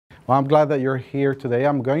Well, I'm glad that you're here today.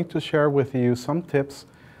 I'm going to share with you some tips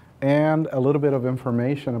and a little bit of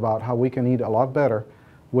information about how we can eat a lot better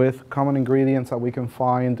with common ingredients that we can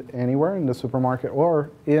find anywhere in the supermarket or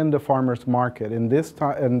in the farmer's market. In this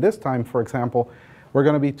time, for example, we're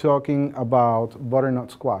going to be talking about butternut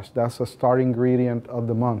squash. That's a starting ingredient of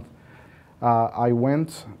the month. I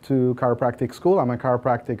went to chiropractic school. I'm a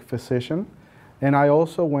chiropractic physician. And I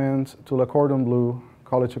also went to Le Cordon Bleu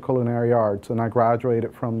College of Culinary Arts, and I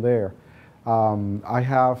graduated from there. I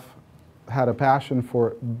have had a passion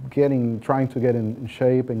for trying to get in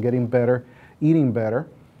shape and getting better, eating better.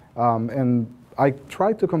 And I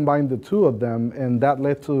tried to combine the two of them, and that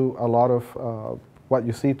led to a lot of what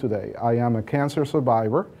you see today. I am a cancer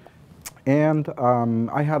survivor, and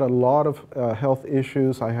I had a lot of health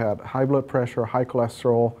issues. I had high blood pressure, high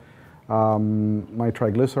cholesterol, my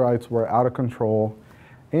triglycerides were out of control,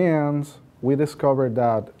 and we discovered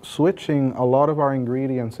that switching a lot of our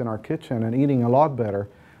ingredients in our kitchen and eating a lot better,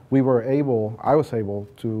 I was able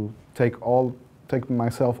to take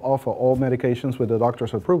myself off of all medications with the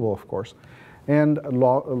doctor's approval, of course. And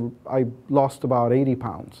I lost about 80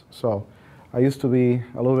 pounds. So I used to be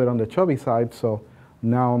a little bit on the chubby side, so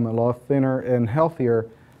now I'm a lot thinner and healthier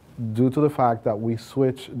due to the fact that we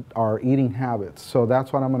switched our eating habits. So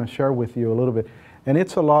that's what I'm going to share with you a little bit. And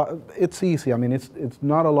it's easy. I mean, it's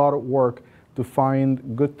not a lot of work to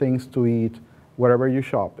find good things to eat wherever you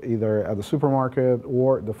shop, either at the supermarket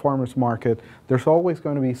or the farmer's market. There's always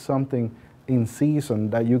going to be something in season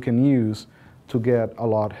that you can use to get a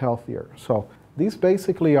lot healthier. So these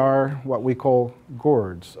basically are what we call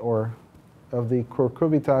gourds, or of the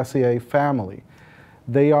Cucurbitaceae family.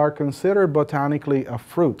 They are considered botanically a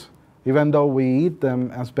fruit, even though we eat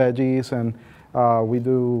them as veggies, and we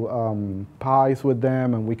do pies with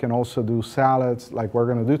them, and we can also do salads like we're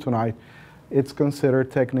going to do tonight. It's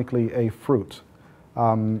considered technically a fruit.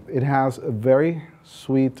 It has a very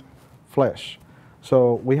sweet flesh.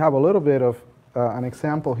 So we have a little bit of an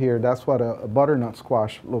example here. That's what a butternut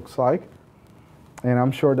squash looks like. And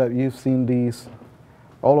I'm sure that you've seen these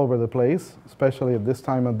all over the place, especially at this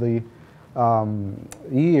time of the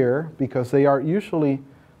year, because they are usually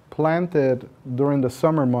planted during the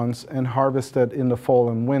summer months and harvested in the fall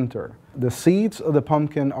and winter. The seeds of the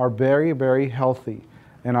pumpkin are very, very healthy.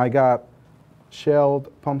 And I got shelled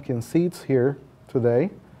pumpkin seeds here today.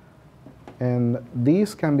 And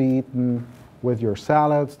these can be eaten with your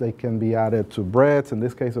salads. They can be added to breads. In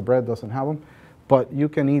this case, the bread doesn't have them. But you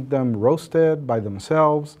can eat them roasted by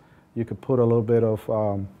themselves. You could put a little bit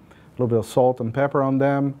of salt and pepper on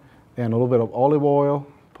them and a little bit of olive oil,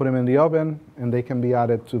 put them in the oven, and they can be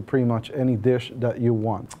added to pretty much any dish that you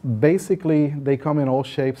want. Basically, they come in all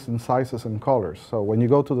shapes and sizes and colors. So when you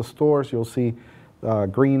go to the stores, you'll see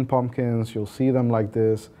green pumpkins. You'll see them like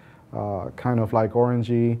this, kind of like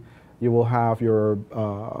orangey. You will have your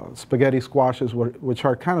spaghetti squashes, which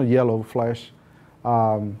are kind of yellow flesh.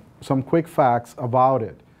 Some quick facts about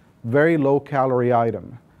it. Very low calorie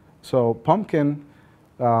item. So pumpkin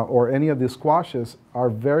or any of these squashes are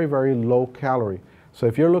very, very low calorie. So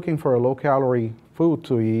if you're looking for a low calorie food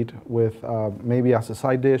to eat with maybe as a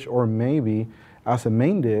side dish or maybe as a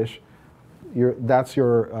main dish, that's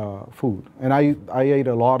your food. And I ate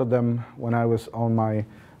a lot of them when I was on my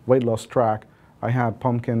weight loss track. I had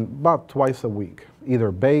pumpkin about twice a week,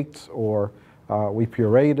 either baked or we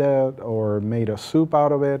pureed it or made a soup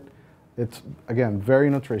out of it. It's, again, very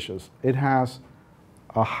nutritious. It has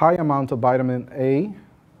a high amount of vitamin A,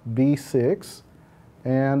 B6,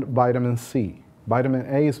 and vitamin C. Vitamin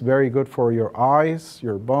A is very good for your eyes,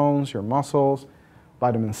 your bones, your muscles.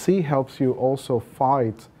 Vitamin C helps you also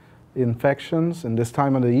fight infections. And this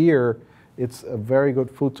time of the year, it's a very good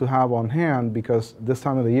food to have on hand, because this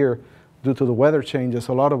time of the year, due to the weather changes,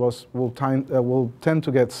 a lot of us will tend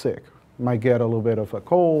to get sick. Might get a little bit of a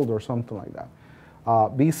cold or something like that.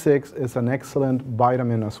 B6 is an excellent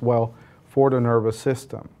vitamin as well for the nervous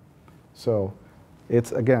system. So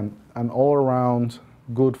it's, again, an all-around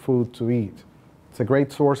good food to eat. It's a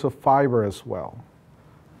great source of fiber as well.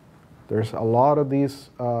 There's a lot of these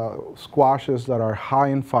squashes that are high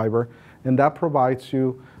in fiber, and that provides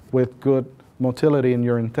you with good motility in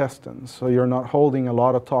your intestines, so you're not holding a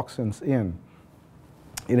lot of toxins in.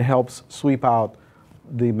 It helps sweep out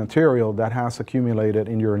the material that has accumulated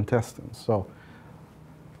in your intestines. So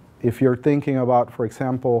if you're thinking about, for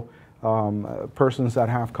example, persons that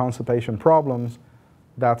have constipation problems,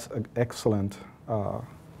 that's an excellent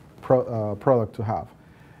product to have.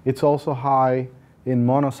 It's also high in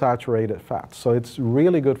monosaturated fats, so it's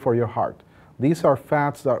really good for your heart. These are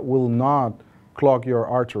fats that will not clog your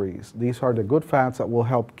arteries. These are the good fats that will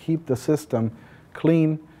help keep the system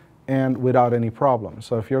clean and without any problems.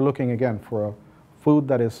 So if you're looking again for a food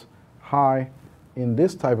that is high in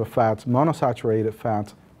this type of fats, monosaturated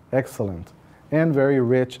fats, excellent, and very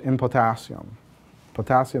rich in potassium.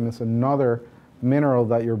 Potassium is another mineral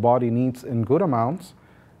that your body needs in good amounts,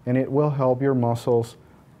 and it will help your muscles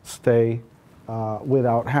stay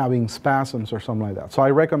without having spasms or something like that. So I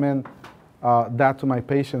recommend that to my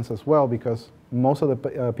patients as well, because most of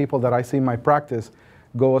the people that I see in my practice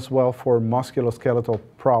go as well for musculoskeletal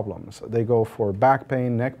problems. They go for back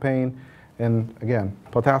pain, neck pain, and again,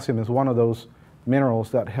 potassium is one of those minerals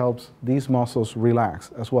that helps these muscles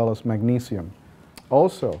relax, as well as magnesium.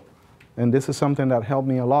 Also, and this is something that helped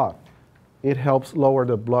me a lot, it helps lower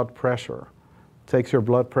the blood pressure, takes your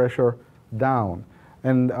blood pressure down.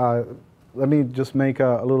 And let me just make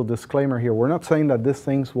a little disclaimer here. We're not saying that these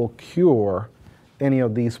things will cure any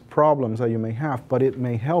of these problems that you may have, but it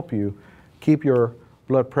may help you keep your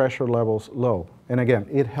blood pressure levels low. And again,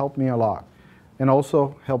 it helped me a lot. And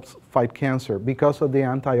also helps fight cancer because of the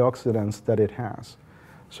antioxidants that it has.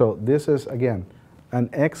 So this is, again, an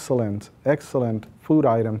excellent, excellent food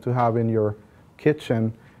item to have in your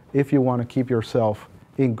kitchen if you want to keep yourself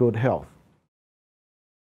in good health.